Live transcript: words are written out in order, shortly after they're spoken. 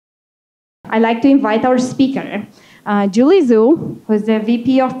I'd like to invite our speaker, Julie Zhuo, who's the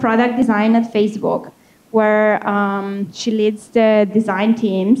VP of Product Design at Facebook, where she leads the design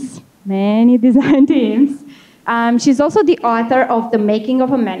teams, many design teams. She's also the author of The Making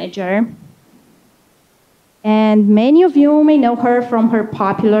of a Manager. And many of you may know her from her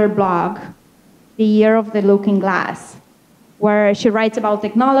popular blog, The Year of the Looking Glass, where she writes about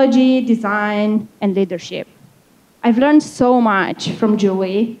technology, design, and leadership. I've learned so much from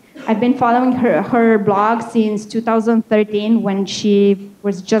Julie. I've been following her blog since 2013 when she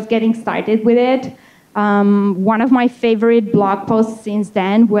was just getting started with it. One of my favorite blog posts since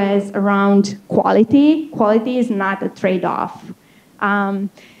then was around quality. Quality is not a trade-off.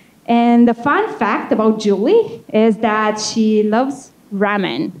 And the fun fact about Julie is that she loves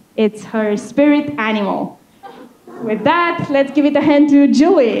ramen. It's her spirit animal. With that, let's give it a hand to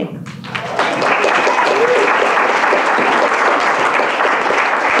Julie.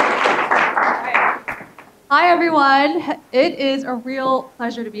 Hi, everyone. It is a real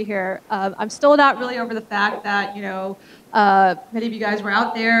pleasure to be here. I'm still not really over the fact that, many of you guys were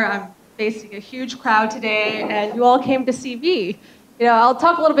out there. I'm facing a huge crowd today, and you all came to see me. I'll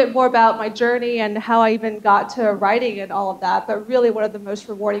talk a little bit more about my journey and how I even got to writing and all of that, but really one of the most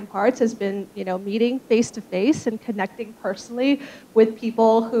rewarding parts has been, meeting face-to-face and connecting personally with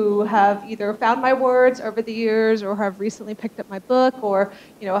people who have either found my words over the years or have recently picked up my book or,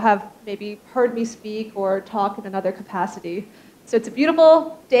 have maybe heard me speak or talk in another capacity. So it's a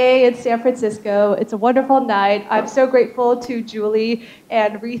beautiful day in San Francisco. It's a wonderful night. I'm so grateful to Julie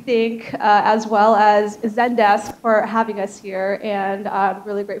and Rethink, as well as Zendesk for having us here. And I'm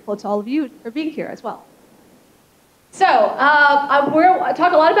really grateful to all of you for being here as well. So we're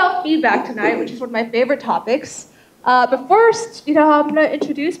talk a lot about feedback tonight, which is one of my favorite topics. But first, I'm going to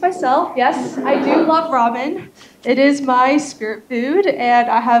introduce myself. Yes, I do love ramen. It is my spirit food, and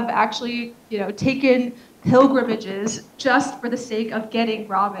I have actually, taken pilgrimages just for the sake of getting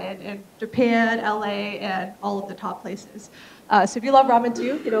ramen in Japan, LA, and all of the top places. So if you love ramen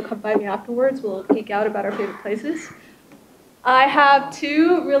too, come by me afterwards. We'll geek out about our favorite places. I have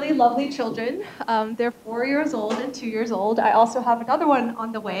two really lovely children. They're 4 years old and 2 years old. I also have another one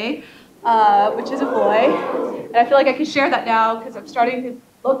on the way, which is a boy. And I feel like I can share that now because I'm starting to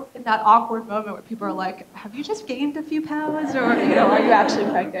look in that awkward moment where people are like, have you just gained a few pounds? Or, are you actually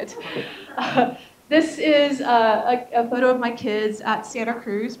pregnant? This is a photo of my kids at Santa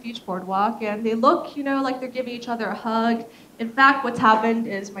Cruz Beach Boardwalk, and they look, like they're giving each other a hug. In fact, what's happened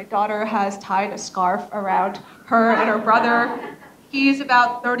is my daughter has tied a scarf around her and her brother. He's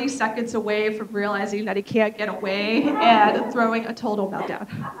about 30 seconds away from realizing that he can't get away and throwing a total meltdown.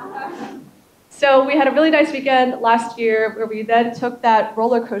 So we had a really nice weekend last year where we then took that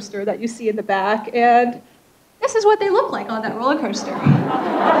roller coaster that you see in the back, and this is what they look like on that roller coaster.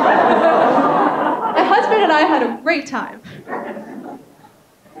 My husband and I had a great time.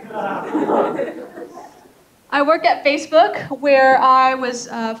 I work at Facebook, where I was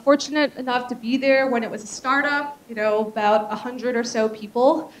fortunate enough to be there when it was a startup, about 100 or so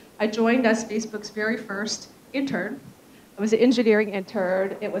people. I joined as Facebook's very first intern. I was an engineering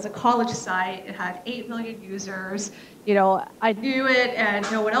intern. It was a college site. It had 8 million users. I knew it and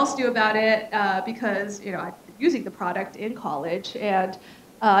no one else knew about it because, I'd been using the product in college. And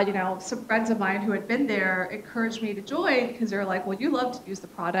some friends of mine who had been there encouraged me to join because they're like, well, you love to use the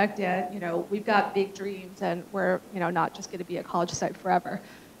product and, we've got big dreams and we're, not just going to be a college site forever.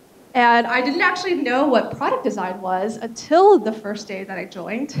 And I didn't actually know what product design was until the first day that I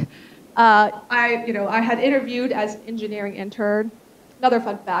joined. I had interviewed as an engineering intern. Another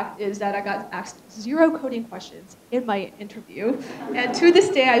fun fact is that I got asked 0 coding questions in my interview. And to this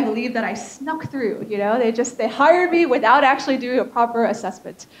day, I believe that I snuck through, They hired me without actually doing a proper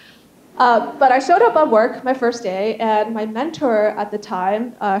assessment. But I showed up on work my first day, and my mentor at the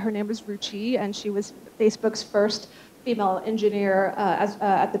time, her name was Ruchi, and she was Facebook's first female engineer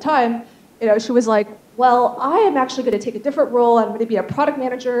at the time. She was like, well, I am actually going to take a different role. I'm going to be a product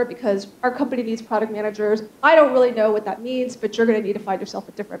manager because our company needs product managers. I don't really know what that means, but you're going to need to find yourself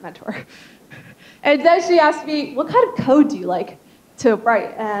a different mentor. And then she asked me, what kind of code do you like to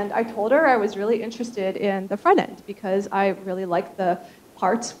write? And I told her I was really interested in the front end because I really liked the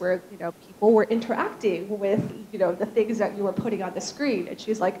parts where people were interacting with the things that you were putting on the screen. And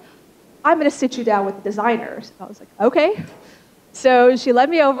she's like, I'm going to sit you down with the designers. And I was like, okay. So she led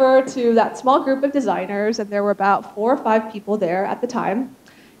me over to that small group of designers, and there were about 4 or 5 people there at the time.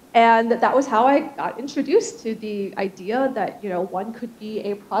 And that was how I got introduced to the idea that one could be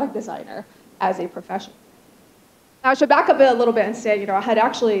a product designer as a profession. Now I should back up a little bit and say, I had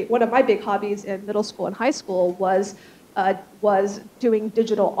actually, one of my big hobbies in middle school and high school was was doing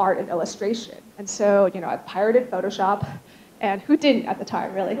digital art and illustration. And so, I pirated Photoshop, and who didn't at the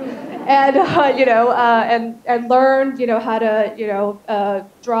time, really? And and learned, how to,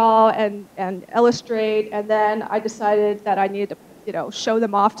 draw and illustrate. And then I decided that I needed to, show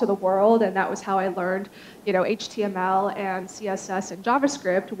them off to the world, and that was how I learned, HTML and CSS and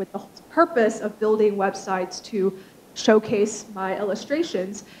JavaScript with the purpose of building websites to showcase my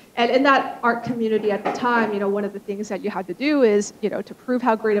illustrations. And in that art community at the time, one of the things that you had to do is, to prove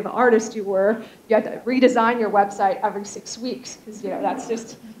how great of an artist you were, you had to redesign your website every 6 weeks, because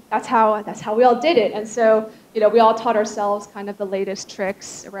that's how we all did it. And so, we all taught ourselves kind of the latest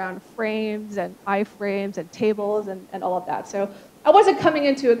tricks around frames and iframes and tables and all of that. So I wasn't coming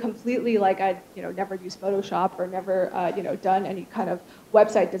into it completely like I'd never used Photoshop or never done any kind of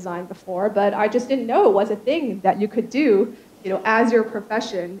website design before, but I just didn't know it was a thing that you could do as your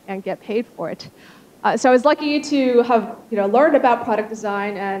profession and get paid for it. So I was lucky to have learned about product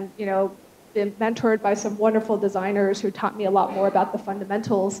design and been mentored by some wonderful designers who taught me a lot more about the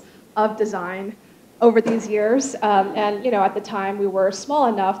fundamentals of design over these years. And at the time we were small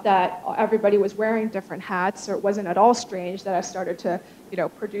enough that everybody was wearing different hats, so it wasn't at all strange that I started to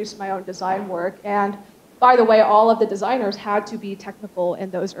produce my own design work. And by the way, all of the designers had to be technical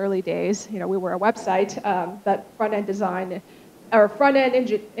in those early days. We were a website, but front-end design, or front-end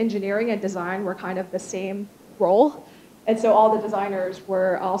engineering and design were kind of the same role. And so all the designers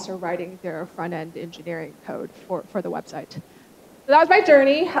were also writing their front-end engineering code for the website. So that was my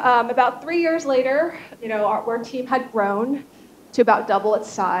journey. About 3 years later, our team had grown to about double its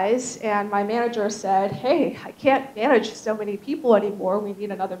size, and my manager said, "Hey, I can't manage so many people anymore. We need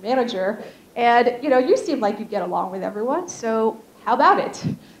another manager. And you seem like you get along with everyone, so how about it?"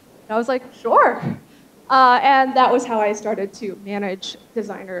 And I was like, "Sure." And that was how I started to manage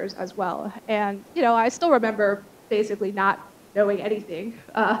designers as well. And I still remember basically not knowing anything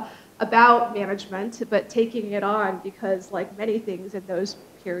about management, but taking it on because, like many things in those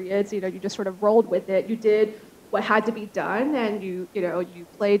periods, you just sort of rolled with it. You did what had to be done, and you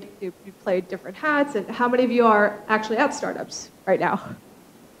played different hats. And how many of you are actually at startups right now?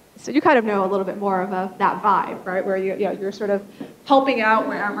 So you kind of know a little bit more of that vibe, right? Where you're sort of helping out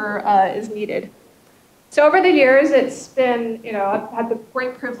wherever is needed. So over the years, it's been, I've had the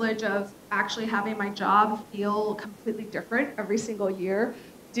great privilege of actually having my job feel completely different every single year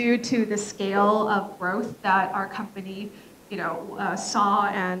due to the scale of growth that our company, saw,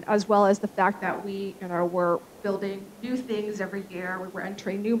 and as well as the fact that we, were building new things every year. We were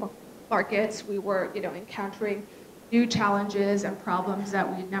entering new markets. We were, encountering new challenges and problems that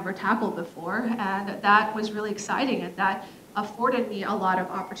we'd never tackled before, and that was really exciting, and that afforded me a lot of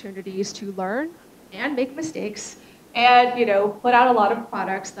opportunities to learn and make mistakes, and put out a lot of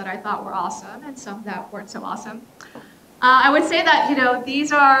products that I thought were awesome and some that weren't so awesome. I would say that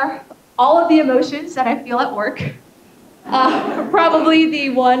these are all of the emotions that I feel at work. Probably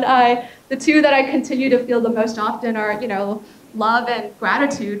the two that I continue to feel the most often are love and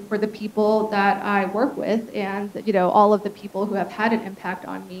gratitude for the people that I work with, and all of the people who have had an impact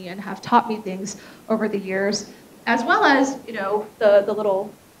on me and have taught me things over the years, as well as the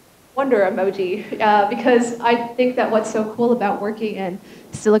little wonder emoji, because I think that what's so cool about working in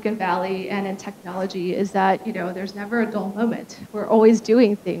Silicon Valley and in technology is that there's never a dull moment. We're always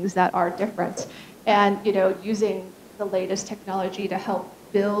doing things that are different, and using the latest technology to help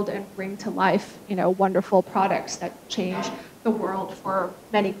build and bring to life wonderful products that change the world for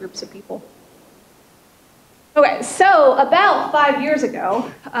many groups of people. Okay, so about 5 years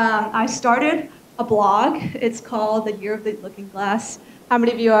ago, I started a blog. It's called The Year of the Looking Glass. How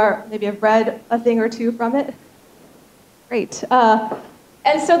many of you maybe have read a thing or two from it? Great.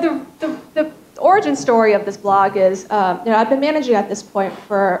 And so the origin story of this blog is, I've been managing at this point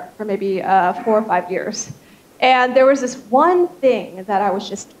for maybe 4 or 5 years. And there was this one thing that I was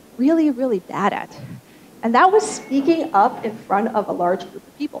just really, really bad at. And that was speaking up in front of a large group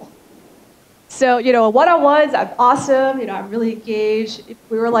of people. So, one-on-ones, I'm awesome, I'm really engaged. If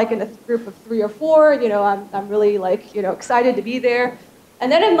we were like in a group of 3 or 4, I'm really excited to be there.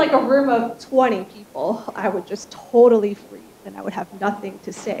 And then in like a room of 20 people, I would just totally freeze and I would have nothing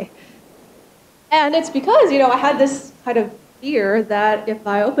to say. And it's because, I had this kind of fear that if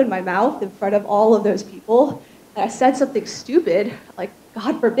I opened my mouth in front of all of those people and I said something stupid, like,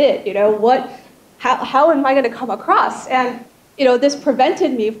 God forbid, how am I going to come across? And, this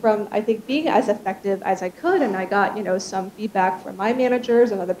prevented me from, I think, being as effective as I could. And I got, some feedback from my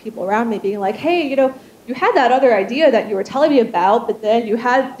managers and other people around me being like, hey, you had that other idea that you were telling me about, but then you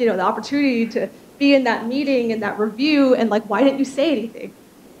had, the opportunity to be in that meeting and that review, and like, why didn't you say anything?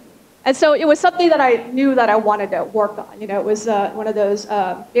 And so it was something that I knew that I wanted to work on. It was one of those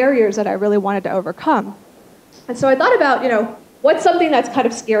barriers that I really wanted to overcome. And so I thought about, what's something that's kind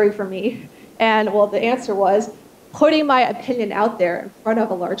of scary for me? And well, the answer was putting my opinion out there in front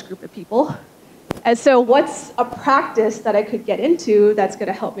of a large group of people. And so what's a practice that I could get into that's going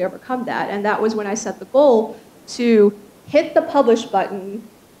to help me overcome that? And that was when I set the goal to hit the publish button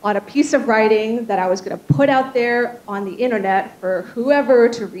on a piece of writing that I was going to put out there on the internet for whoever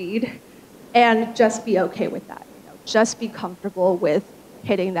to read, and just be okay with that. Just be comfortable with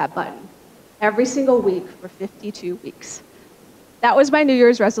hitting that button every single week for 52 weeks. That was my New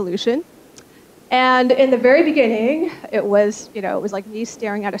Year's resolution. And in the very beginning, it was like me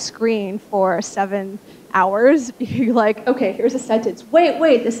staring at a screen for 7 hours. You're like, okay, here's a sentence.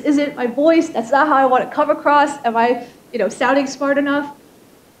 Wait, this isn't my voice. That's not how I want to come across. Am I, sounding smart enough?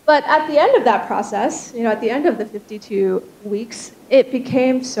 But at the end of that process, at the end of the 52 weeks, it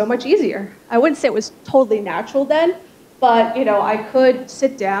became so much easier. I wouldn't say it was totally natural then, but I could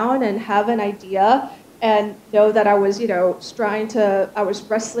sit down and have an idea and know that I was, I was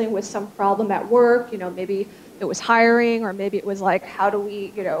wrestling with some problem at work. Maybe it was hiring, or maybe it was like, how do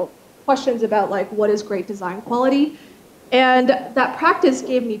we, questions about like, what is great design quality? And that practice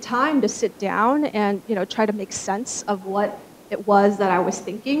gave me time to sit down and, try to make sense of what it was that I was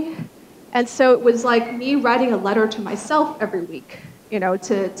thinking. And so it was like me writing a letter to myself every week,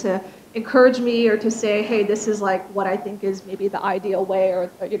 to encourage me, or to say, hey, this is like what I think is maybe the ideal way, or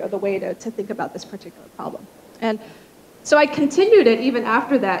the way to think about this particular problem. And so I continued it even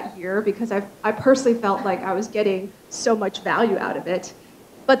after that year, because I personally felt like I was getting so much value out of it.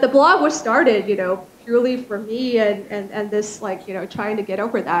 But the blog was started, purely for me and this like, trying to get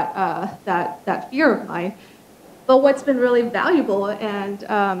over that fear of mine. But what's been really valuable and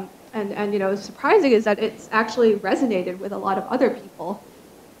surprising is that it's actually resonated with a lot of other people.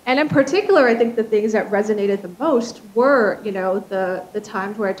 And in particular, I think the things that resonated the most were, the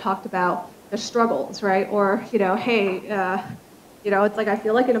times where I talked about the struggles, right? Or, hey, it's like I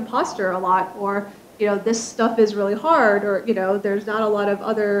feel like an imposter a lot, or, this stuff is really hard, or, there's not a lot of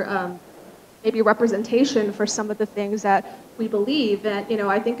other maybe representation for some of the things that we believe. And,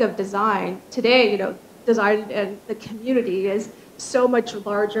 I think of design today, design and the community is so much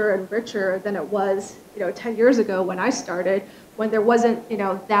larger and richer than it was, 10 years ago when I started, when there wasn't,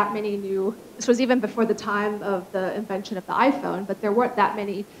 that many new, this was even before the time of the invention of the iPhone, but there weren't that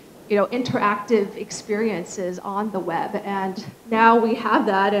many, interactive experiences on the web. And now we have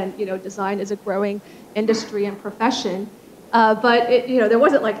that, and, design is a growing industry and profession. But there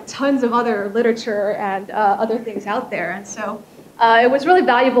wasn't like tons of other literature and other things out there. And so it was really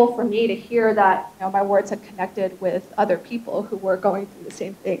valuable for me to hear that my words had connected with other people who were going through the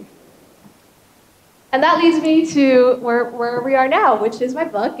same thing. And that leads me to where we are now, which is my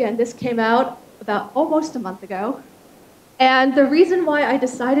book. And this came out about almost a month ago. And the reason why I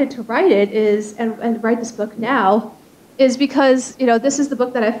decided to write it is, and write this book now, is because this is the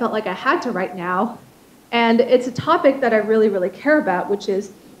book that I felt like I had to write now. And it's a topic that I really, really care about, which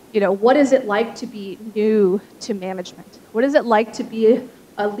is, what is it like to be new to management? What is it like to be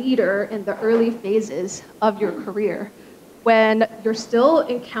a leader in the early phases of your career, when you're still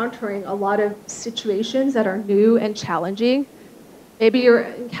encountering a lot of situations that are new and challenging? Maybe you're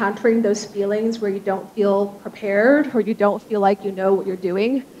encountering those feelings where you don't feel prepared, or you don't feel like you know what you're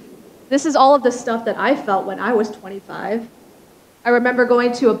doing. This is all of the stuff that I felt when I was 25. I remember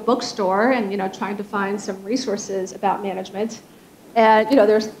going to a bookstore and trying to find some resources about management. And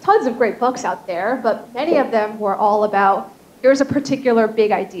there's tons of great books out there, but many of them were all about, here's a particular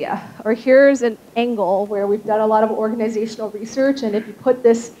big idea, or here's an angle where we've done a lot of organizational research, and if you put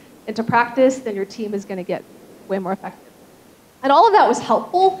this into practice, then your team is going to get way more effective. And all of that was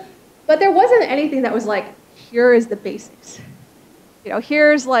helpful, but there wasn't anything that was like, here is the basics.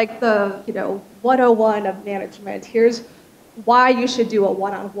 Here's like the 101 of management. Here's why you should do a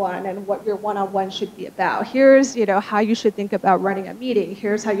one-on-one and what your one-on-one should be about. Here's how you should think about running a meeting.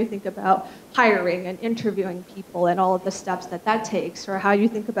 Here's how you think about hiring and interviewing people and all of the steps that takes, or how you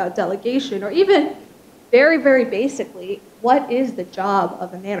think about delegation, or even very, very basically, what is the job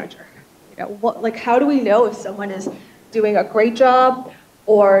of a manager? How do we know if someone is doing a great job,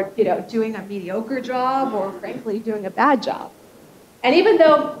 or doing a mediocre job, or frankly doing a bad job? And even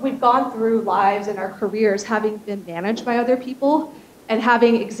though we've gone through lives and our careers having been managed by other people and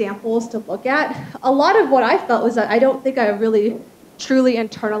having examples to look at, a lot of what I felt was that I don't think I really truly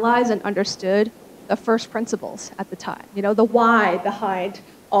internalized and understood the first principles at the time, the why behind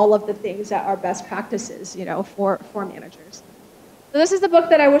all of the things that are best practices, for managers. So this is the book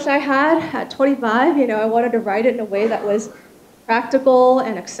that I wish I had at 25. I wanted to write it in a way that was practical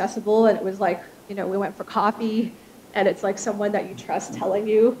and accessible, and it was like, you know, we went for coffee, and it's like someone that you trust telling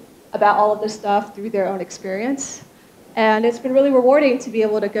you about all of this stuff through their own experience. And it's been really rewarding to be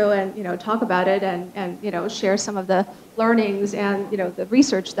able to go and, you know, talk about it and you know, share some of the learnings and, you know, the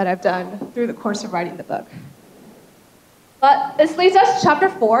research that I've done through the course of writing the book. But this leads us to chapter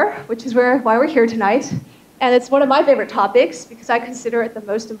 4, which is why we're here tonight. And it's one of my favorite topics because I consider it the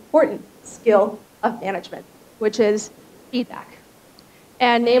most important skill of management, which is feedback.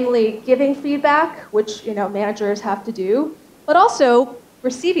 And namely, giving feedback, which, you know, managers have to do, but also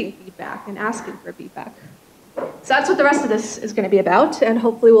receiving feedback and asking for feedback. So that's what the rest of this is going to be about. And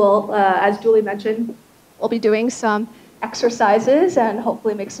hopefully we'll, as Julie mentioned, we'll be doing some exercises and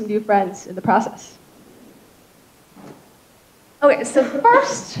hopefully make some new friends in the process. Okay, so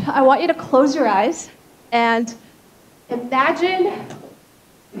first, I want you to close your eyes and imagine,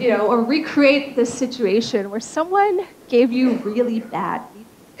 you know, or recreate this situation where someone gave you really bad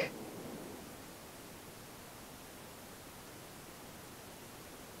feedback.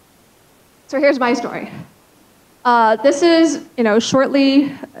 So here's my story. This is, you know,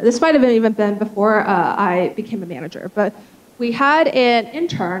 this might have even been before I became a manager, but we had an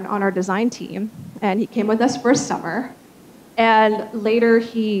intern on our design team, and he came with us for a summer, and later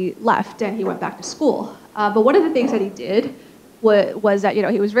he left and he went back to school. But one of the things that he did was that, you know,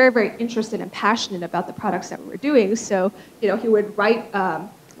 he was very, very interested and passionate about the products that we were doing. So, you know, he would write,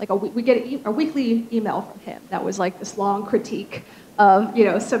 we get a weekly email from him that was like this long critique of, you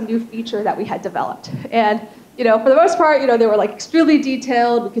know, some new feature that we had developed. And, you know, for the most part, you know, they were like extremely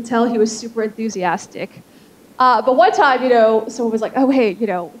detailed. We could tell he was super enthusiastic. But one time, you know, someone was like, oh, hey, you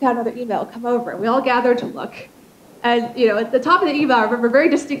know, we got another email, come over. And we all gathered to look. And, you know, at the top of the email, I remember very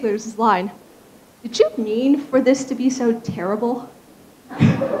distinctly, there's this line, did you mean for this to be so terrible?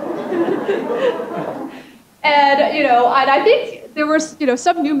 And, you know, and I think there were, you know,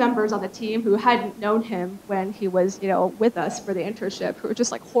 some new members on the team who hadn't known him when he was, you know, with us for the internship, who were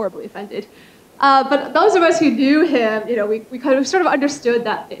just like horribly offended. But those of us who knew him, you know, we kind of sort of understood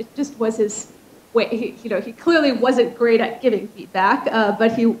that it just was his way. You know, he clearly wasn't great at giving feedback,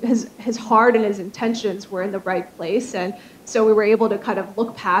 but his heart and his intentions were in the right place, and so we were able to kind of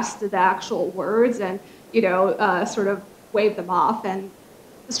look past the actual words and, you know, sort of wave them off. And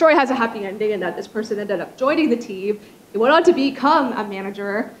the story has a happy ending in that this person ended up joining the team. He went on to become a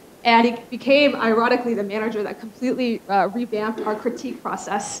manager, and he became, ironically, the manager that completely revamped our critique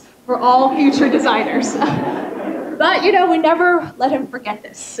process for all future designers. But, you know, we never let him forget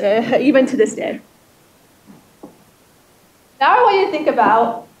this, even to this day. Now I want you to think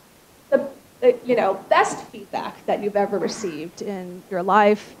about the you know, best feedback that you've ever received in your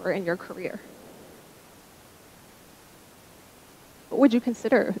life or in your career. What would you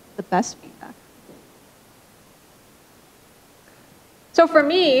consider the best feedback? So for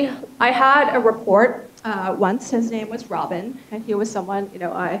me, I had a report once. His name was Robin, and he was someone, you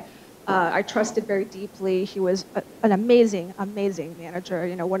know, I trusted very deeply. He was an amazing, amazing manager,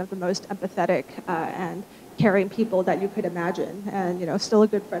 you know, one of the most empathetic and caring people that you could imagine, and, you know, still a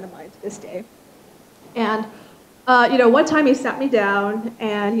good friend of mine to this day. And, you know, one time he sat me down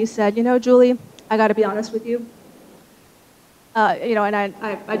and he said, you know, Julie, I got to be honest with you. You know, and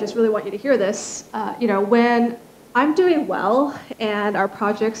I just really want you to hear this. You know, when I'm doing well and our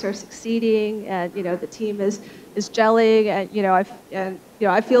projects are succeeding and, you know, the team is gelling and, you know,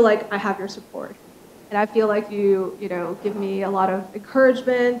 I feel like I have your support. And I feel like you know, give me a lot of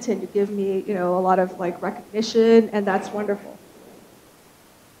encouragement and you give me, you know, a lot of like recognition, and that's wonderful.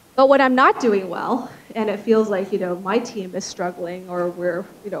 But when I'm not doing well and it feels like, you know, my team is struggling or we're,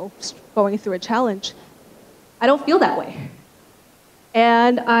 you know, going through a challenge, I don't feel that way.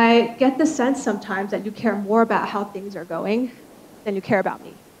 And I get the sense sometimes that you care more about how things are going than you care about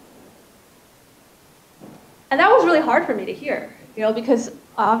me. And that was really hard for me to hear, you know, because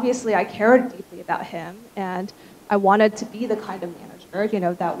obviously I cared deeply about him and I wanted to be the kind of manager, you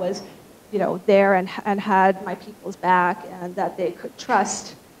know, that was, you know, there and had my people's back and that they could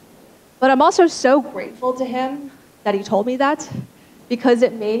trust. But I'm also so grateful to him that he told me that, because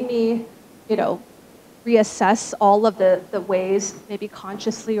it made me, you know, reassess all of the ways, maybe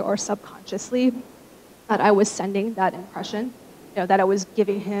consciously or subconsciously, that I was sending that impression, you know, that I was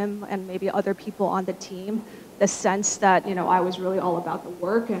giving him and maybe other people on the team the sense that, you know, I was really all about the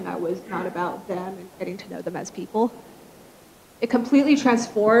work and I was not about them and getting to know them as people. It completely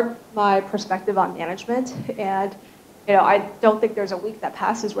transformed my perspective on management, and, you know, I don't think there's a week that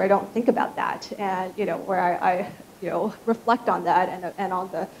passes where I don't think about that and, you know, where I you know, reflect on that and on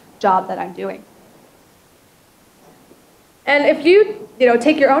the job that I'm doing. And if you, you know,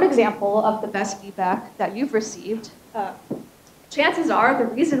 take your own example of the best feedback that you've received, chances are the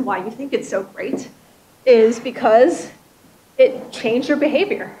reason why you think it's so great is because it changed your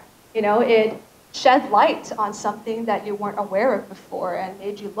behavior. You know, it shed light on something that you weren't aware of before and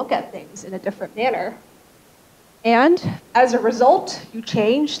made you look at things in a different manner. And as a result, you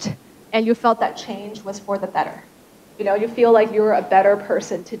changed, and you felt that change was for the better. You know, you feel like you're a better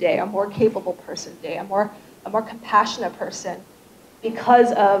person today, a more capable person today, a more compassionate person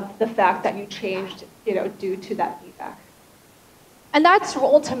because of the fact that you changed, you know, due to that feedback. And that's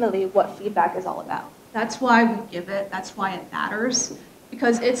ultimately what feedback is all about. That's why we give it, that's why it matters,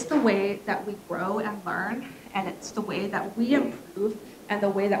 because it's the way that we grow and learn, and it's the way that we improve, and the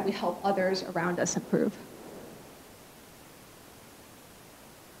way that we help others around us improve.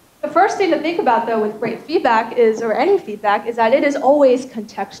 The first thing to think about, though, with great feedback is, or any feedback, is that it is always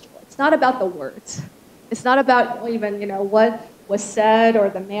contextual. It's not about the words. It's not about even, you know, what was said or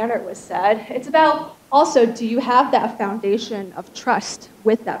the manner it was said. It's about also, do you have that foundation of trust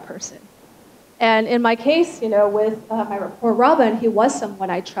with that person? And in my case, you know, with my rapport Robin, he was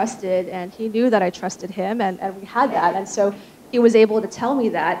someone I trusted, and he knew that I trusted him, and we had that. And so he was able to tell me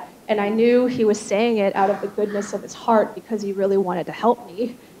that, and I knew he was saying it out of the goodness of his heart because he really wanted to help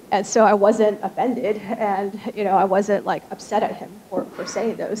me. And so I wasn't offended, and you know, I wasn't like upset at him for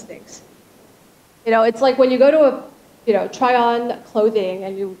saying those things. You know, it's like when you go to a, you know, try on clothing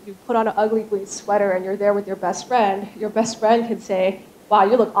and you put on an ugly green sweater and you're there with your best friend can say, wow,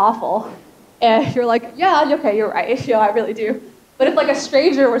 you look awful. And you're like, yeah, okay, you're right, you know, I really do. But if like a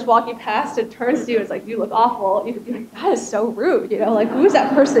stranger was walking past and turns to you and is like, you look awful, you could be like, that is so rude, you know, like who's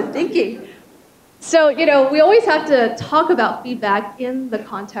that person thinking? So, you know, we always have to talk about feedback in the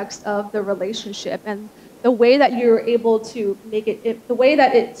context of the relationship, and the way that you're able to make it, the way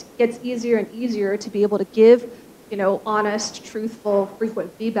that it gets easier and easier to be able to give, you know, honest, truthful,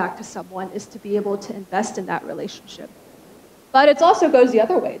 frequent feedback to someone is to be able to invest in that relationship. But it also goes the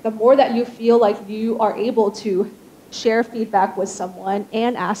other way. The more that you feel like you are able to share feedback with someone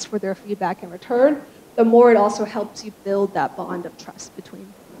and ask for their feedback in return, the more it also helps you build that bond of trust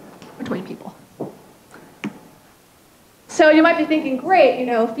between people. So you might be thinking, great, you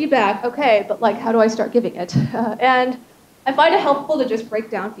know, feedback, okay, but like, how do I start giving it? And I find it helpful to just break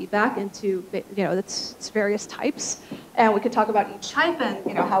down feedback into, you know, its various types, and we could talk about each type and,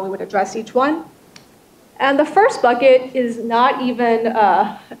 you know, how we would address each one. And the first bucket is not even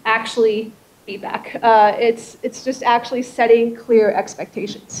actually feedback. It's just actually setting clear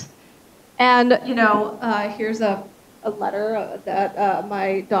expectations. And, you know, here's a letter that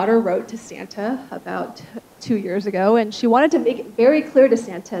my daughter wrote to Santa about 2 years ago, and she wanted to make it very clear to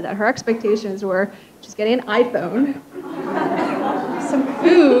Santa that her expectations were she's getting an iPhone, some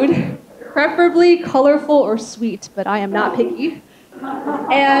food, preferably colorful or sweet, but I am not picky,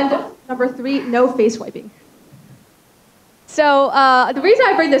 and number 3, no face wiping. So the reason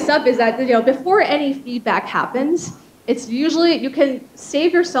I bring this up is that, you know, before any feedback happens, it's usually, you can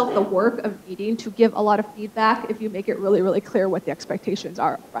save yourself the work of needing to give a lot of feedback if you make it really, really clear what the expectations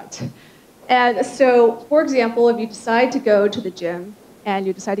are up front. And so, for example, if you decide to go to the gym and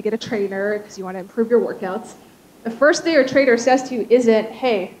you decide to get a trainer because you want to improve your workouts, the first thing your trainer says to you isn't,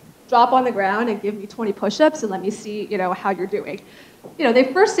 hey, drop on the ground and give me 20 push-ups and let me see, you know, how you're doing. You know, they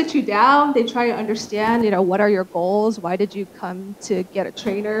first sit you down, they try to understand, you know, what are your goals, why did you come to get a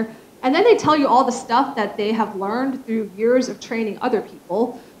trainer, and then they tell you all the stuff that they have learned through years of training other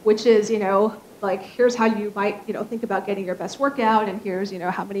people, which is, you know, like, here's how you might, you know, think about getting your best workout, and here's, you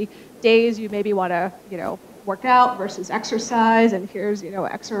know, how many days you maybe want to, you know, work out versus exercise, and here's, you know,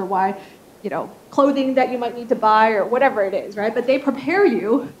 X or Y, you know, clothing that you might need to buy or whatever it is, right? But they prepare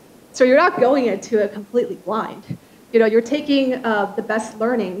you so you're not going into it completely blind. You know, you're taking the best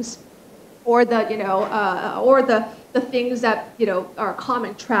learnings or the, you know, or the things that, you know, are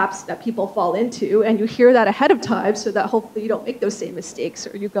common traps that people fall into, and you hear that ahead of time so that hopefully you don't make those same mistakes,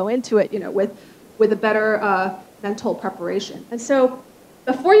 or you go into it, you know, with a better mental preparation. And so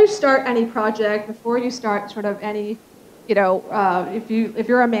before you start any project, before you start sort of any, you know, if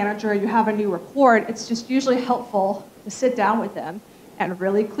you're a manager, you have a new report, it's just usually helpful to sit down with them and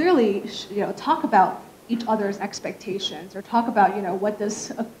really clearly, you know, talk about each other's expectations, or talk about, you know, what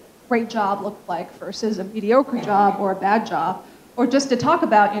does a great job look like versus a mediocre job or a bad job, or just to talk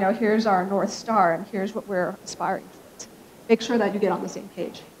about, you know, here's our North Star and here's what we're aspiring towards. Make sure that you get on the same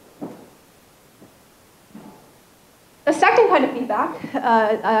page. The second kind of feedback,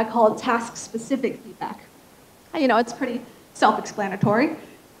 I call it task-specific feedback. You know, it's pretty self-explanatory.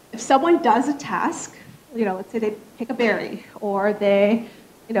 If someone does a task, you know, let's say they pick a berry, or they,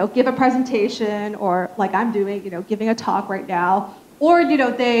 you know, give a presentation, or like I'm doing, you know, giving a talk right now, or, you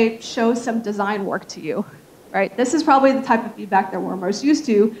know, they show some design work to you. right? This is probably the type of feedback that we're most used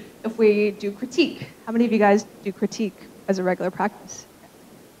to if we do critique. How many of you guys do critique as a regular practice?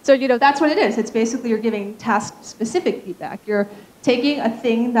 So, that's what it is. It's basically you're giving task-specific feedback. You're taking a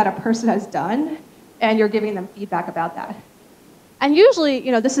thing that a person has done, and you're giving them feedback about that. And usually,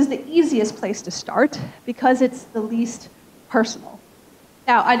 this is the easiest place to start because it's the least personal.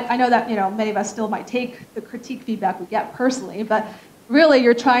 Now, I know that, many of us still might take the critique feedback we get personally, but really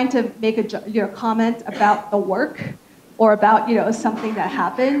you're trying to make a comment about the work or about, something that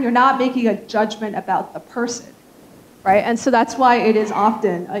happened. You're not making a judgment about the person, right? And so that's why it is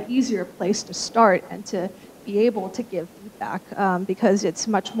often an easier place to start and to be able to give feedback because it's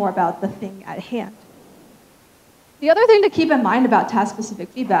much more about the thing at hand. The other thing to keep in mind about task-specific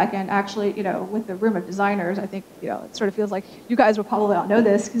feedback, and actually, with the room of designers, I think, it sort of feels like you guys will probably all know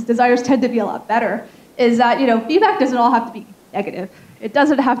this, because designers tend to be a lot better, is that, feedback doesn't all have to be negative. It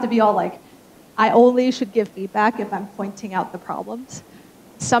doesn't have to be all like, I only should give feedback if I'm pointing out the problems.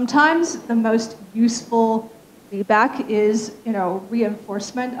 Sometimes the most useful feedback is,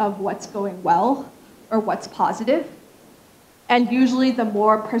 reinforcement of what's going well or what's positive. And usually the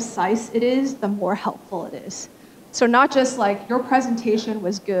more precise it is, the more helpful it is. So not just like, your presentation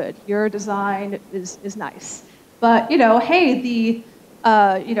was good, your design is nice, but, hey, the,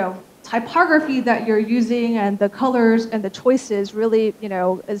 typography that you're using and the colors and the choices really,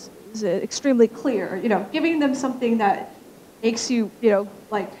 is extremely clear. Giving them something that makes you,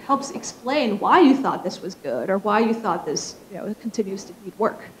 helps explain why you thought this was good or why you thought this, continues to need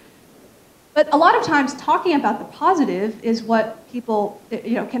work. But a lot of times talking about the positive is what people,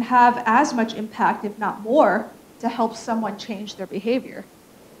 can have as much impact, if not more, to help someone change their behavior.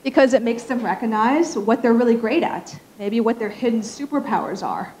 Because it makes them recognize what they're really great at, maybe what their hidden superpowers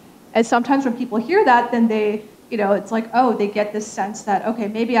are. And sometimes when people hear that, then they, it's like, oh, they get this sense that, okay,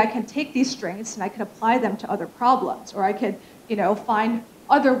 maybe I can take these strengths and I can apply them to other problems, or I could, find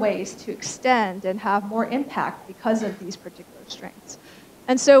other ways to extend and have more impact because of these particular strengths.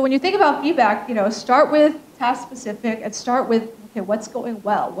 And so when you think about feedback, start with task-specific and start with, okay, what's going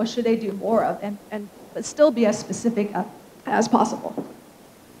well? What should they do more of? But still be as specific as possible.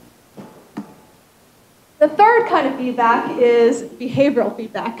 The third kind of feedback is behavioral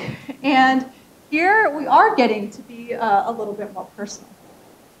feedback. And here we are getting to be a little bit more personal.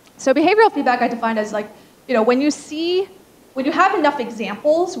 So behavioral feedback I define as like, when you have enough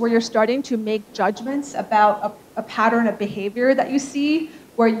examples where you're starting to make judgments about a pattern of behavior that you see,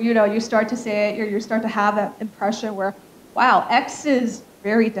 where you start to say it, or you start to have that impression where, wow, X is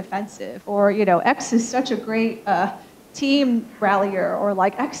very defensive, or X is such a great team rallier, or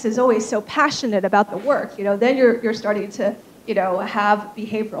like X is always so passionate about the work. Then you're starting to have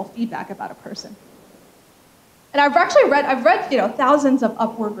behavioral feedback about a person. And I've read thousands of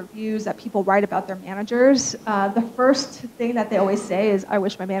Upward reviews that people write about their managers. The first thing that they always say is, I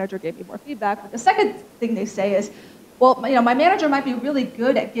wish my manager gave me more feedback. But the second thing they say is, well, my manager might be really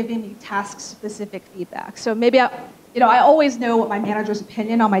good at giving me task-specific feedback. So maybe I always know what my manager's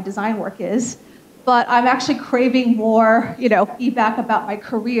opinion on my design work is, but I'm actually craving more, feedback about my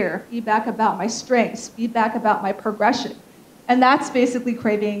career, feedback about my strengths, feedback about my progression. And that's basically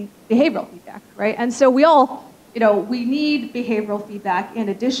craving behavioral feedback, right? And so we all, we need behavioral feedback in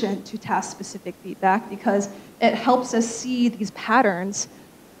addition to task-specific feedback because it helps us see these patterns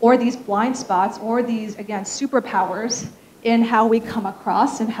or these blind spots or these, again, superpowers in how we come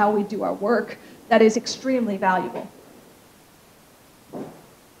across and how we do our work that is extremely valuable.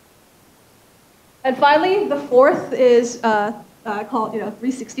 And finally, the fourth is called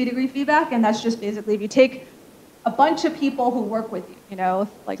 360-degree feedback, and that's just basically if you take a bunch of people who work with you,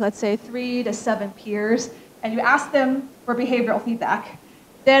 like let's say 3 to 7 peers, and you ask them for behavioral feedback,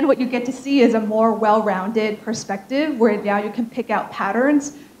 then what you get to see is a more well-rounded perspective where now you can pick out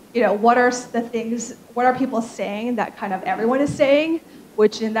patterns. What are people saying that kind of everyone is saying,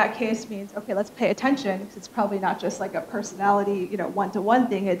 which in that case means, okay, let's pay attention, because it's probably not just like a personality, one-to-one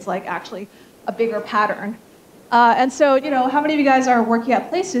thing, it's like actually a bigger pattern. And so, how many of you guys are working at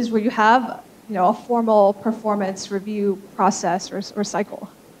places where you have, a formal performance review process or cycle?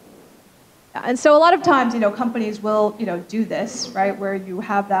 Yeah, and so a lot of times, companies will, do this, right, where you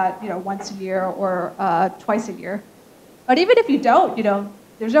have that, once a year or twice a year. But even if you don't,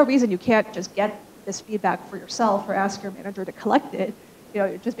 there's no reason you can't just get this feedback for yourself or ask your manager to collect it.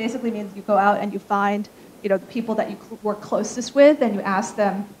 It just basically means you go out and you find, the people that you work closest with, and you ask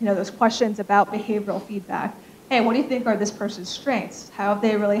them, those questions about behavioral feedback. Hey, what do you think are this person's strengths? How have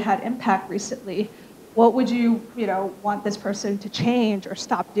they really had impact recently? What would you, want this person to change or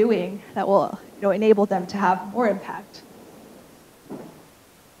stop doing that will, enable them to have more impact?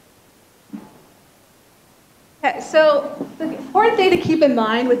 Okay, so the important thing to keep in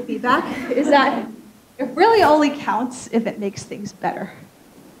mind with feedback is that it really only counts if it makes things better.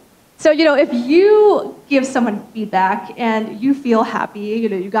 So, if you give someone feedback and you feel happy,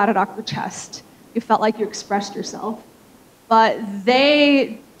 you got it off your chest, you felt like you expressed yourself, but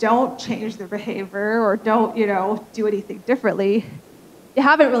they don't change their behavior or don't, do anything differently, you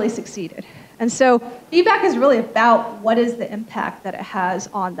haven't really succeeded. And so feedback is really about what is the impact that it has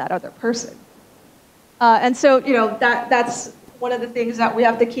on that other person. And so, that's one of the things that we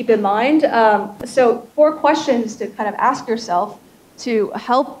have to keep in mind. So 4 questions to kind of ask yourself to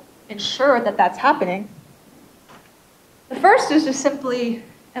help ensure that that's happening. The first is just simply,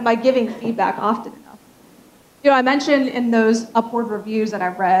 am I giving feedback often enough? I mentioned in those upward reviews that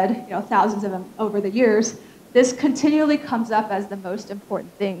I've read, thousands of them over the years, this continually comes up as the most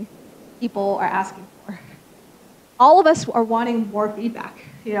important thing people are asking for. All of us are wanting more feedback.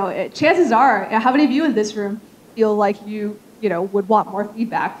 Chances are, how many of you in this room feel like you would want more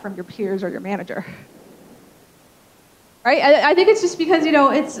feedback from your peers or your manager? Right? I think it's just because,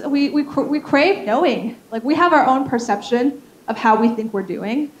 we crave knowing. Like, we have our own perception of how we think we're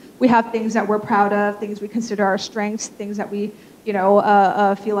doing. We have things that we're proud of, things we consider our strengths, things that we,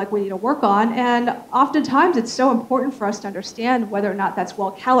 feel like we need to work on. And oftentimes it's so important for us to understand whether or not that's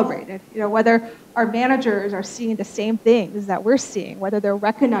well calibrated, whether our managers are seeing the same things that we're seeing, whether they're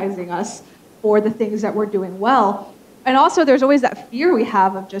recognizing us for the things that we're doing well. And also there's always that fear we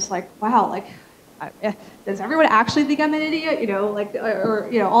have of just like, wow, like, does everyone actually think I'm an idiot?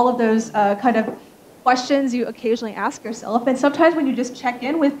 Or all of those kind of questions you occasionally ask yourself. And sometimes when you just check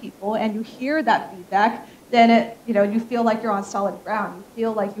in with people and you hear that feedback, then you feel like you're on solid ground. You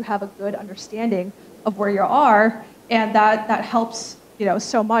feel like you have a good understanding of where you are, and that helps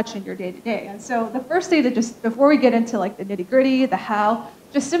so much in your day-to-day. And so the first thing that just, before we get into like the nitty-gritty, the how,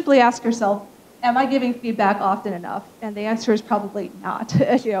 just simply ask yourself, am I giving feedback often enough? And the answer is probably not.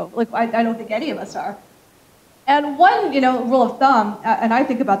 I don't think any of us are. And one rule of thumb, and I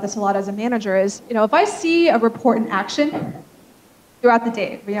think about this a lot as a manager, is if I see a report in action throughout the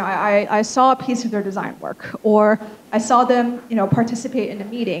day, I saw a piece of their design work, or I saw them participate in a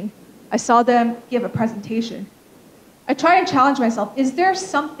meeting, I saw them give a presentation, I try and challenge myself, is there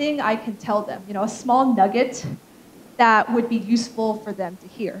something I can tell them, a small nugget that would be useful for them to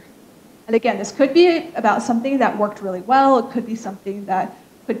hear? And again, this could be about something that worked really well, it could be something that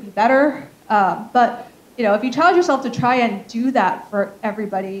could be better, but if you challenge yourself to try and do that for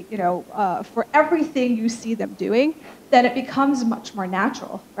everybody, for everything you see them doing, then it becomes much more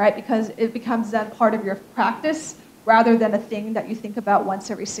natural, right? Because it becomes then part of your practice rather than a thing that you think about once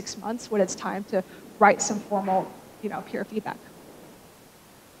every 6 months when it's time to write some formal, peer feedback.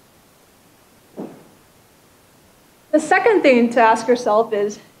 The second thing to ask yourself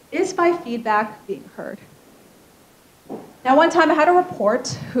is my feedback being heard? Now, one time I had a report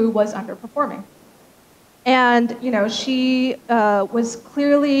who was underperforming. And she was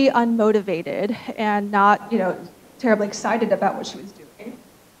clearly unmotivated and not terribly excited about what she was doing.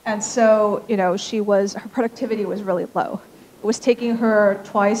 And so her productivity was really low. It was taking her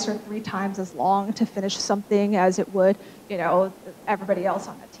 2 or 3 times as long to finish something as it would everybody else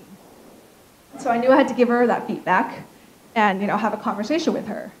on that team. So I knew I had to give her that feedback and have a conversation with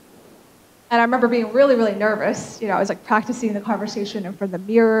her. And I remember being really, really nervous. I was like practicing the conversation in front of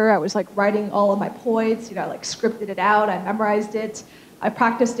the mirror. I was like writing all of my points, I like scripted it out. I memorized it. I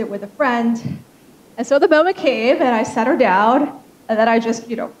practiced it with a friend. And so the moment came and I sat her down and then I just,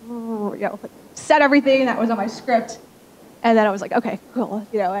 said everything that was on my script. And then I was like, okay, cool.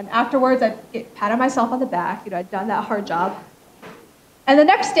 And afterwards I patted myself on the back. I'd done that hard job. And the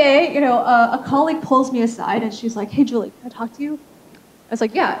next day, a colleague pulls me aside and she's like, hey, Julie, can I talk to you? I was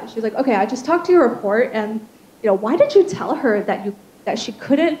like, yeah. She's like, okay, I just talked to your report, and why did you tell her that she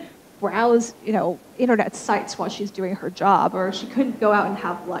couldn't browse internet sites while she's doing her job, or she couldn't go out and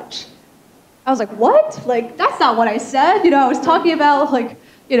have lunch? I was like, what? Like, that's not what I said. I was talking about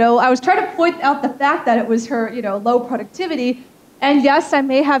I was trying to point out the fact that it was her low productivity, and yes, I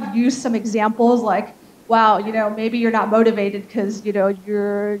may have used some examples like, wow, maybe you're not motivated because,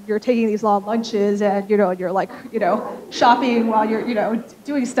 you're taking these long lunches and, you're like, shopping while you're,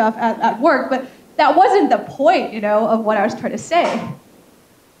 doing stuff at work. But that wasn't the point, of what I was trying to say.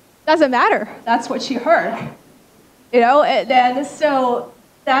 Doesn't matter. That's what she heard. And so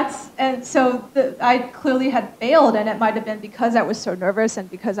I clearly had failed, and it might have been because I was so nervous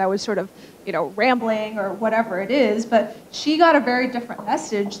and because I was sort of, rambling or whatever it is. But she got a very different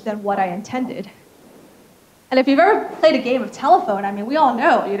message than what I intended. And if you've ever played a game of telephone, I mean, we all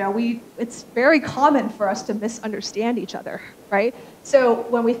know, it's very common for us to misunderstand each other, right? So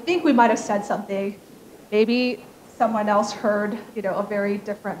when we think we might have said something, maybe someone else heard, a very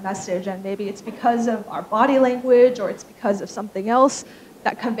different message, and maybe it's because of our body language or it's because of something else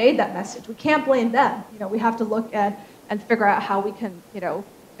that conveyed that message. We can't blame them. We have to look at and figure out how we can,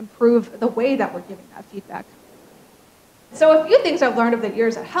 improve the way that we're giving that feedback. So a few things I've learned over the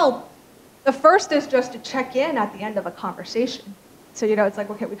years that help. The first is just to check in at the end of a conversation. So, it's like,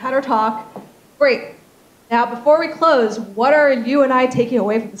 okay, we've had our talk. Great. Now, before we close, what are you and I taking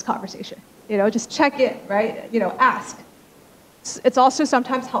away from this conversation? Just check in, right? Ask. It's also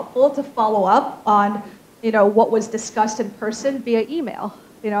sometimes helpful to follow up on, what was discussed in person via email.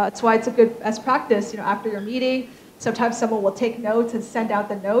 That's why it's a good best practice, after your meeting, sometimes someone will take notes and send out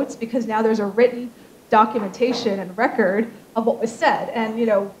the notes because now there's a written documentation and record of what was said. And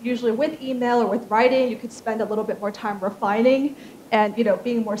usually with email or with writing, you could spend a little bit more time refining and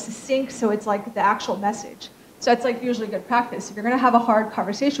being more succinct, so it's like the actual message. So it's like usually good practice. If you're going to have a hard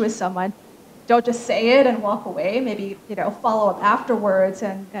conversation with someone, don't just say it and walk away. Maybe follow up afterwards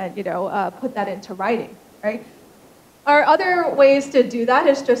and put that into writing, right? Our other ways to do that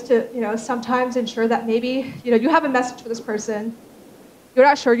is just to sometimes ensure that maybe you have a message for this person. You're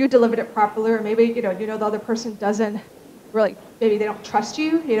not sure you delivered it properly, or maybe the other person doesn't really, maybe they don't trust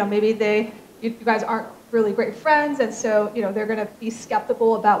you. Maybe you guys aren't really great friends, and so they're going to be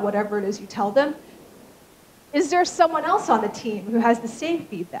skeptical about whatever it is you tell them. Is there someone else on the team who has the same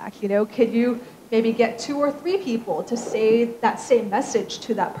feedback? Could you maybe get 2 or 3 people to say that same message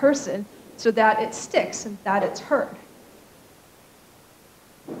to that person so that it sticks and that it's heard?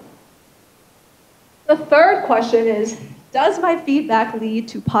 The third question is, does my feedback lead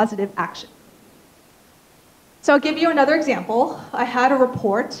to positive action? So I'll give you another example. I had a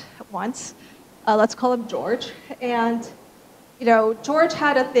report once, let's call him George, and George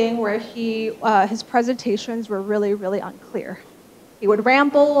had a thing where his presentations were really, really unclear. He would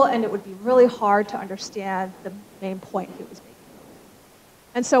ramble, and it would be really hard to understand the main point he was making.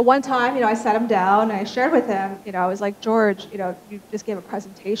 And so one time, I sat him down and I shared with him, I was like, George, you just gave a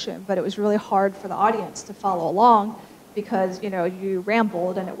presentation, but it was really hard for the audience to follow along because, you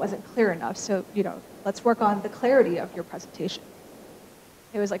rambled and it wasn't clear enough. So, let's work on the clarity of your presentation.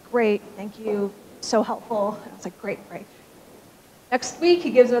 It was like, great, thank you, so helpful. And I was like, great. Next week,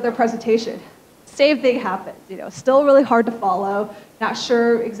 he gives another presentation. Same thing happens, still really hard to follow, not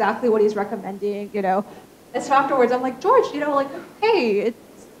sure exactly what he's recommending, And so afterwards, I'm like, George, hey,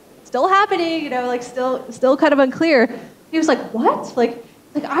 it's still happening, still kind of unclear. He was like, what?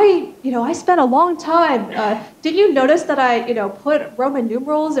 I spent a long time. Did you notice that I, put Roman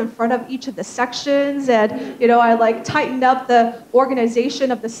numerals in front of each of the sections, and I tightened up the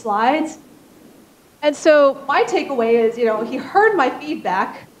organization of the slides? And so my takeaway is, he heard my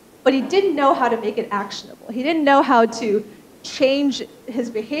feedback, but he didn't know how to make it actionable. He didn't know how to change his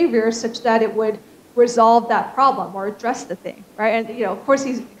behavior such that it would resolve that problem or address the thing, right? And of course,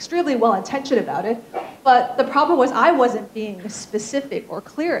 he's extremely well-intentioned about it, but the problem was I wasn't being specific or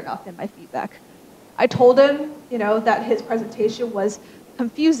clear enough in my feedback. I told him, that his presentation was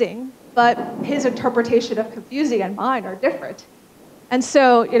confusing, but his interpretation of confusing and mine are different. And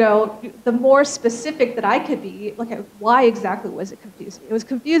so, the more specific that I could be, why exactly was it confusing? It was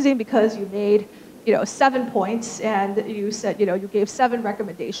confusing because you made 7 points, and you said, you gave 7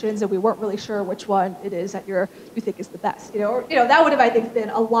 recommendations, and we weren't really sure which one it is that you think is the best. That would have, I think, been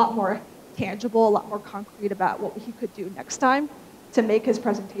a lot more tangible, a lot more concrete about what he could do next time to make his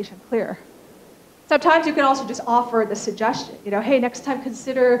presentation clear. Sometimes you can also just offer the suggestion, hey, next time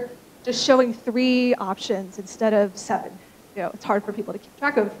consider just showing 3 options instead of 7. It's hard for people to keep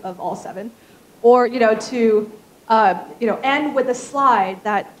track of all 7. Or, to end with a slide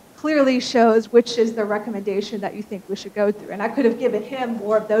that clearly shows which is the recommendation that you think we should go through. And I could have given him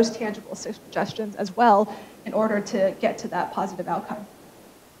more of those tangible suggestions as well in order to get to that positive outcome.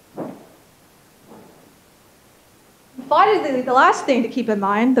 Finally, the last thing to keep in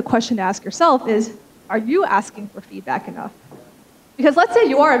mind, the question to ask yourself is, are you asking for feedback enough? Because let's say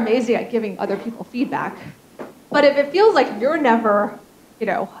you are amazing at giving other people feedback, but if it feels like you're never,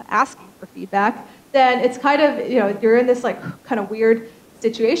 asking for feedback, then it's kind of, you're in this kind of weird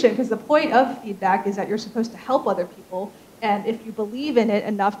situation, because the point of feedback is that you're supposed to help other people, and if you believe in it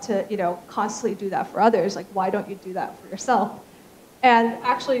enough to constantly do that for others, why don't you do that for yourself? And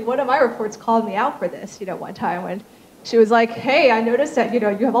actually, one of my reports called me out for this one time when she was like, hey, I noticed that you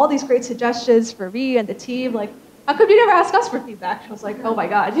have all these great suggestions for me and the team, how come you never ask us for feedback? I was like, oh my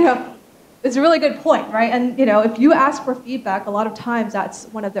god, it's a really good point, right? And if you ask for feedback, a lot of times that's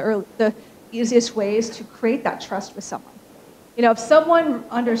one of the easiest ways to create that trust with someone. If someone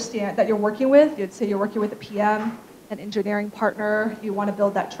understands that you're working with, you'd say you're working with a PM, an engineering partner, you want to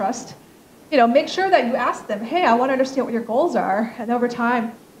build that trust. make sure that you ask them, hey, I want to understand what your goals are. And over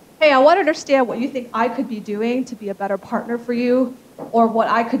time, hey, I want to understand what you think I could be doing to be a better partner for you, or what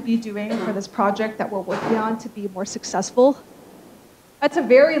I could be doing for this project that we're working on to be more successful. That's a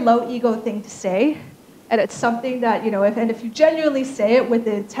very low ego thing to say. And it's something that, if you genuinely say it with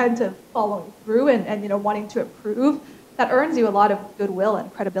the intent of following through and wanting to improve, that earns you a lot of goodwill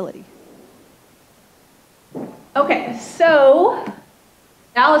and credibility. Okay, so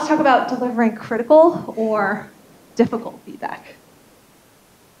now let's talk about delivering critical or difficult feedback.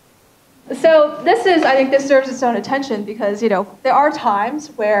 So I think this deserves its own attention because, there are times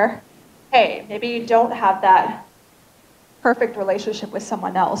where, hey, maybe you don't have that perfect relationship with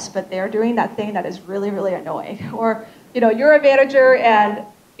someone else, but they're doing that thing that is really, really annoying. Or, you're a manager and,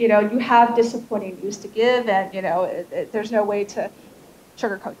 you have disappointing news to give and, there's no way to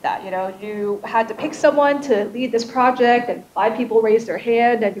sugarcoat that. You had to pick someone to lead this project and 5 people raised their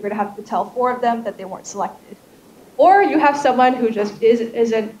hand and you're going to have to tell 4 of them that they weren't selected. Or you have someone who just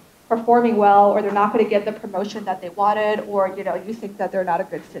isn't performing well, or they're not going to get the promotion that they wanted, or you think that they're not a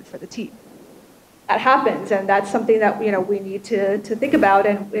good fit for the team. That happens, and that's something that we need to think about,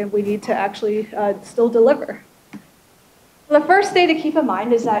 and we need to actually still deliver. The first thing to keep in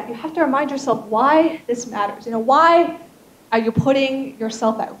mind is that you have to remind yourself why this matters. Why are you putting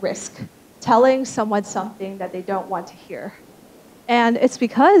yourself at risk, telling someone something that they don't want to hear? And it's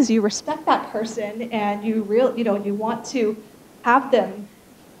because you respect that person, and you want to have them,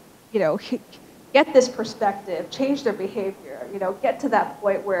 get this perspective, change their behavior, get to that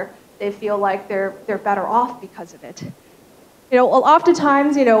point where they feel like they're better off because of it.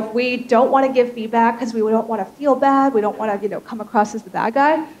 Oftentimes, if we don't want to give feedback because we don't want to feel bad, we don't want to, come across as the bad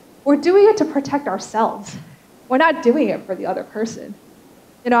guy, we're doing it to protect ourselves. We're not doing it for the other person.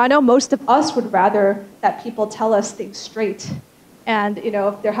 I know most of us would rather that people tell us things straight. And,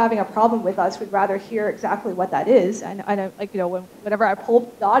 if they're having a problem with us, we'd rather hear exactly what that is. And I know, whenever I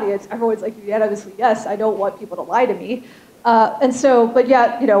poll the audience, everyone's like, unanimously, yes, I don't want people to lie to me. But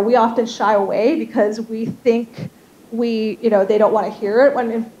yet, we often shy away because we think they don't want to hear it,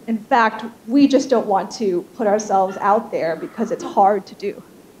 when in fact, we just don't want to put ourselves out there because it's hard to do.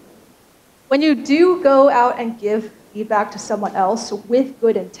 When you do go out and give feedback to someone else with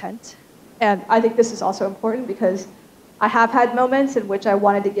good intent, and I think this is also important because I have had moments in which I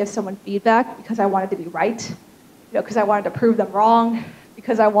wanted to give someone feedback because I wanted to be right, because I wanted to prove them wrong,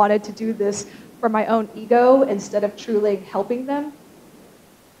 because I wanted to do this for my own ego instead of truly helping them.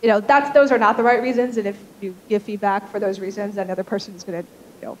 Those are not the right reasons, and if you give feedback for those reasons, then the other person is going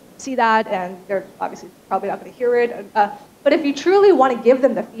to see that, and they're obviously probably not going to hear it. But if you truly want to give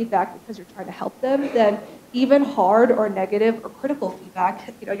them the feedback because you're trying to help them, then even hard or negative or critical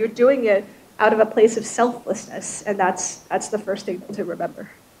feedback, you're doing it out of a place of selflessness, and that's the first thing to remember.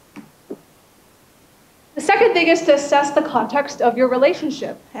 The second thing is to assess the context of your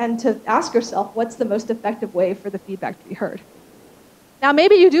relationship and to ask yourself, what's the most effective way for the feedback to be heard? Now,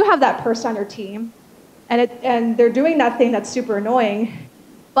 maybe you do have that person on your team, and they're doing that thing that's super annoying,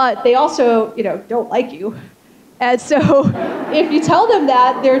 but they also, don't like you. And so if you tell them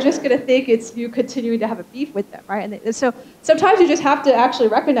that, they're just going to think it's you continuing to have a beef with them, right? And so sometimes you just have to actually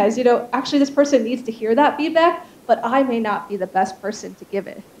recognize, actually this person needs to hear that feedback, but I may not be the best person to give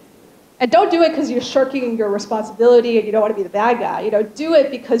it. And don't do it because you're shirking your responsibility and you don't want to be the bad guy. Do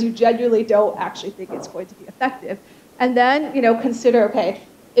it because you genuinely don't actually think it's going to be effective. And then, consider, okay,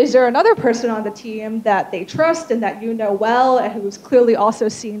 is there another person on the team that they trust and that you know well and who's clearly also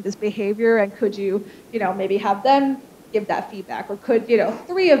seeing this behavior, and could you, maybe have them give that feedback? Or could,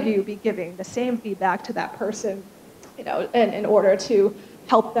 3 of you be giving the same feedback to that person, in order to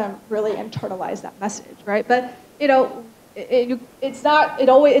help them really internalize that message, right? But, the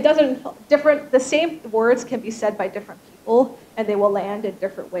same words can be said by different people, and they will land in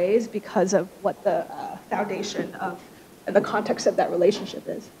different ways because of what the foundation of the context of that relationship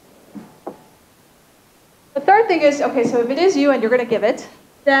is. The third thing is, okay, so if it is you and you're going to give it,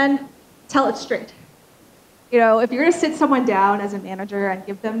 then tell it straight. If you're going to sit someone down as a manager and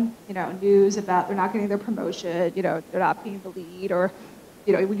give them, news about they're not getting their promotion, they're not being the lead, or,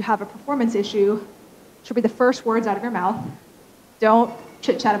 when you have a performance issue, should be the first words out of your mouth. Don't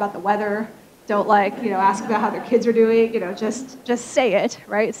chit-chat about the weather. Don't ask about how their kids are doing. Just say it,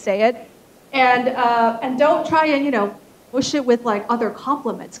 right? Say it, and don't try and push it with other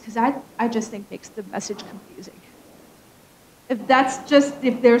compliments, because I just think makes the message confusing. If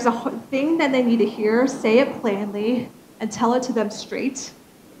there's a thing that they need to hear, say it plainly and tell it to them straight.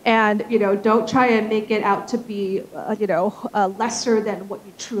 And don't try and make it out to be lesser than what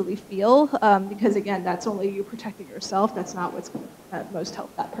you truly feel, because again, that's only you protecting yourself. That's not what's going to most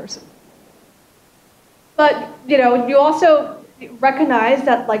help that person. But you also recognize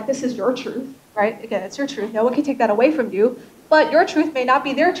that like this is your truth, right? Again, it's your truth. No one can take that away from you, but your truth may not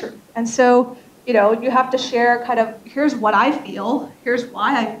be their truth. And so, you have to share kind of, here's what I feel, here's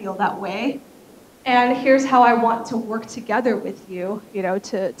why I feel that way, and here's how I want to work together with you,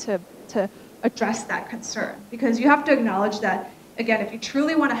 to address that concern. Because you have to acknowledge that, again, if you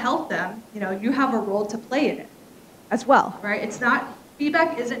truly want to help them, you have a role to play in it as well, right? It's not,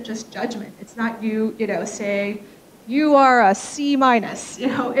 feedback isn't just judgment. It's not you, say, you are a C minus.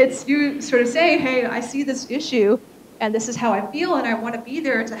 It's you sort of saying, hey, I see this issue, and this is how I feel, and I want to be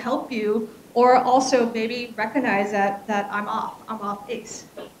there to help you, or also maybe recognize that I'm off base.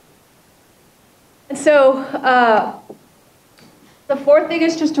 And so the fourth thing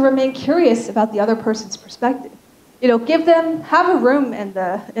is just to remain curious about the other person's perspective. Have a room in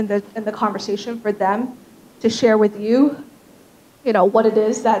the conversation for them to share with you, what it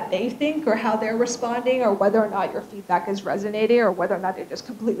is that they think or how they're responding or whether or not your feedback is resonating or whether or not they just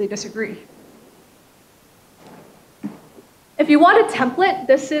completely disagree. If you want a template,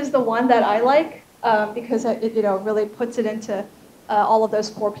 this is the one that I like because it really puts it into all of those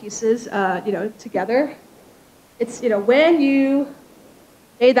four pieces together. It's when you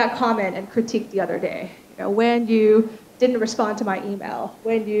made that comment and critiqued the other day, when you didn't respond to my email,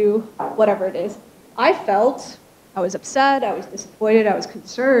 when you whatever it is. I felt I was upset, I was disappointed, I was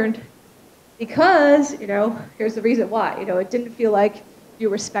concerned because, here's the reason why. It didn't feel like you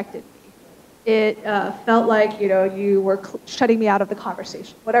respected me. It felt like, you were shutting me out of the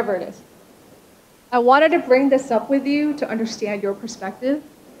conversation, whatever it is. I wanted to bring this up with you to understand your perspective.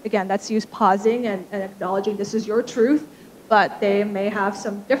 Again, that's you pausing and acknowledging this is your truth, but they may have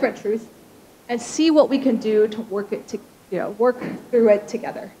some different truth, and see what we can do to work through it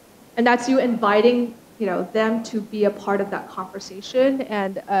together. And that's you inviting them to be a part of that conversation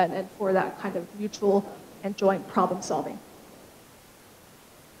and for that kind of mutual and joint problem solving.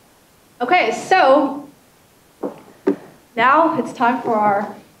 Okay, so now it's time for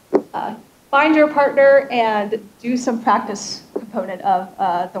our find your partner and do some practice component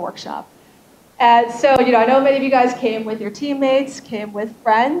of the workshop. And so, I know many of you guys came with your teammates, came with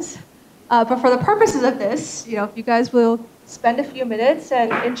friends, but for the purposes of this, if you guys will spend a few minutes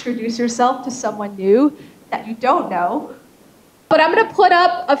and introduce yourself to someone new that you don't know. But I'm going to put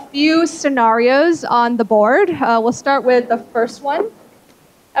up a few scenarios on the board. We'll start with the first one.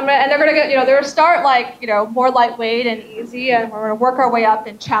 And they're going to get, they're going to start like, more lightweight and easy, and we're going to work our way up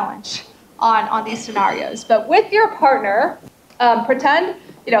and challenge on these scenarios. But with your partner, pretend,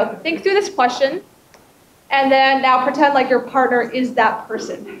 think through this question, and then now pretend like your partner is that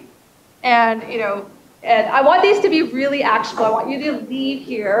person. And, and I want these to be really actionable. I want you to leave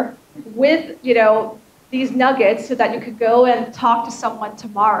here with, these nuggets so that you could go and talk to someone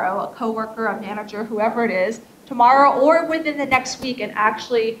tomorrow, a coworker, a manager, whoever it is, tomorrow or within the next week and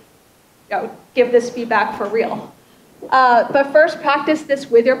actually give this feedback for real. But first, practice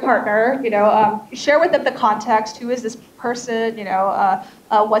this with your partner. Share with them the context. Who is this person?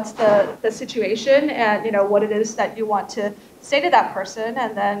 What's the situation, and what it is that you want to say to that person,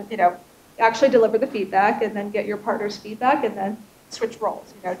 and then actually deliver the feedback, and then get your partner's feedback, and then switch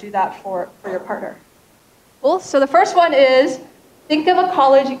roles. Do that for your partner. Cool. So the first one is think of a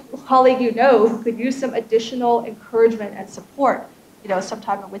colleague who could use some additional encouragement and support.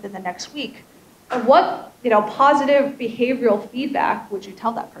 Sometime within the next week. And what positive behavioral feedback would you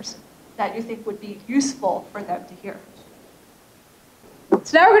tell that person that you think would be useful for them to hear?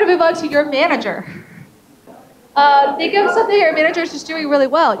 So now we're going to move on to your manager. Think of something your manager is just doing really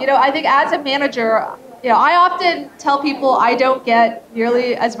well. I think as a manager, I often tell people I don't get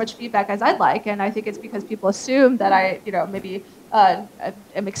nearly as much feedback as I'd like, and I think it's because people assume that I, maybe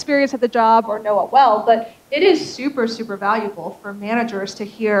am experienced at the job or know it well. But it is super, super valuable for managers to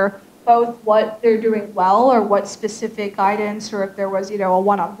hear both what they're doing well or what specific guidance, or if there was, a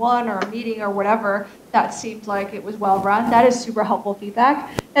one-on-one or a meeting or whatever that seemed like it was well run. That is super helpful feedback.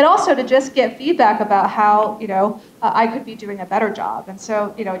 And also to just get feedback about how, I could be doing a better job. And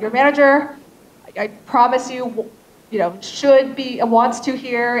so, your manager, I promise you, should be, wants to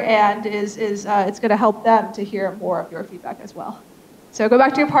hear, and is it's going to help them to hear more of your feedback as well. So go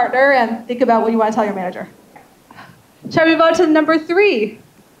back to your partner and think about what you want to tell your manager. Shall we move on to number 3?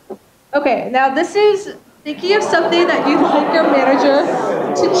 Okay, now this is thinking of something that you'd like your manager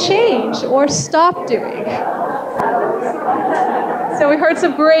to change or stop doing. So we heard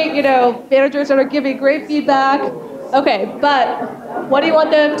some great, managers that are giving great feedback. Okay, but what do you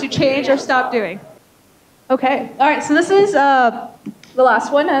want them to change or stop doing? Okay, all right, so this is the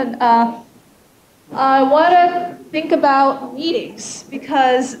last one. And I want to think about meetings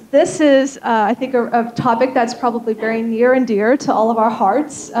because this is, I think, a topic that's probably very near and dear to all of our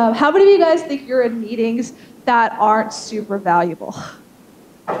hearts. How many of you guys think you're in meetings that aren't super valuable?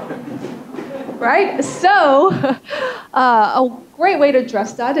 Right? So, a great way to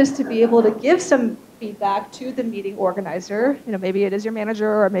address that is to be able to give some feedback to the meeting organizer. You know, maybe it is your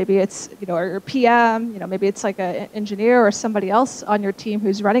manager, or maybe it's or your PM. You know, maybe it's like an engineer or somebody else on your team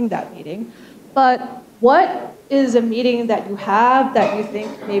who's running that meeting. But what is a meeting that you have that you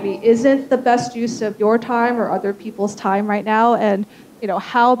think maybe isn't the best use of your time or other people's time right now? And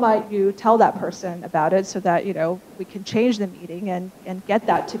how might you tell that person about it so that we can change the meeting and get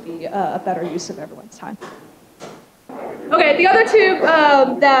that to be a better use of everyone's time? Okay, the other two,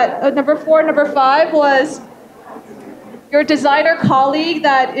 number 4 and number 5 was your designer colleague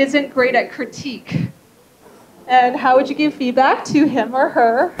that isn't great at critique. And how would you give feedback to him or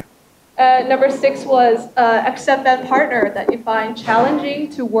her? Number 6 was XFN partner that you find challenging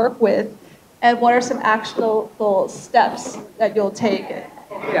to work with, and what are some actionable steps that you'll take,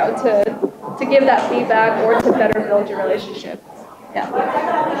 to give that feedback or to better build your relationship? Yeah.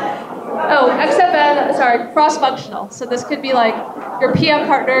 Oh, XFN, sorry, cross-functional. So this could be like your PM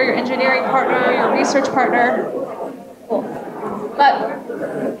partner, your engineering partner, your research partner. Cool. But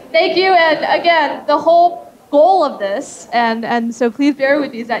thank you, and again, the whole goal of this, and so please bear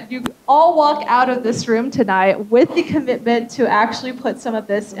with me, is that you all walk out of this room tonight with the commitment to actually put some of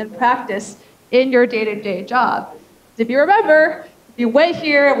this in practice in your day-to-day job. If you remember, if you wait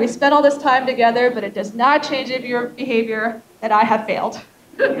here and we spent all this time together, but it does not change your behavior, then I have failed.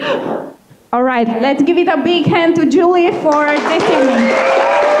 All right, let's give it a big hand to Julie for this evening.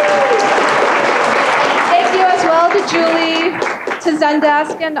 Thank you as well to Julie, to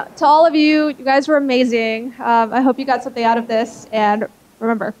Zendesk, and to all of you. You guys were amazing. I hope you got something out of this. And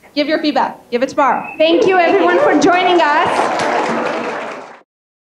remember, give your feedback. Give it tomorrow. Thank you, everyone, for joining us.